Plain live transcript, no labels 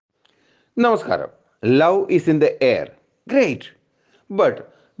Namaskaram. Love is in the air. Great.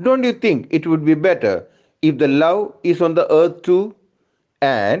 But don't you think it would be better if the love is on the earth too?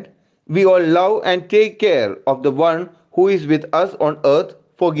 And we all love and take care of the one who is with us on earth,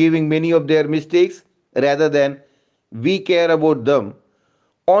 forgiving many of their mistakes, rather than we care about them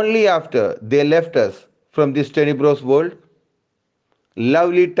only after they left us from this tenebrous world?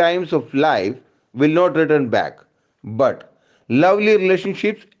 Lovely times of life will not return back, but lovely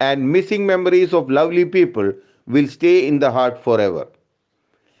relationships and missing memories of lovely people will stay in the heart forever.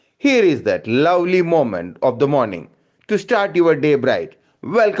 Here is that lovely moment of the morning to start your day bright.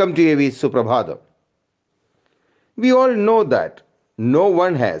 Welcome to AV Suprabhatham. We all know that no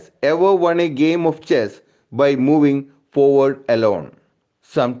one has ever won a game of chess by moving forward alone.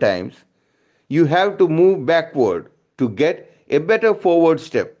 Sometimes you have to move backward to get a better forward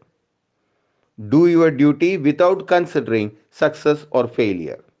step. Do your duty without considering success or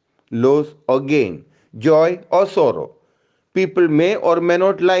failure, loss or gain, joy or sorrow. People may or may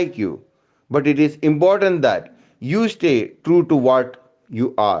not like you, but it is important that you stay true to what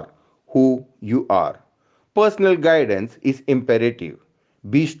you are, who you are. Personal guidance is imperative.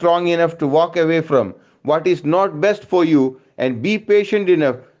 Be strong enough to walk away from what is not best for you and be patient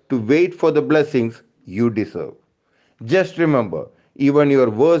enough to wait for the blessings you deserve. Just remember, even your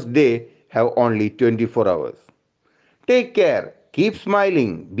worst day have only 24 hours. Take care, keep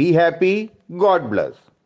smiling, be happy, God bless.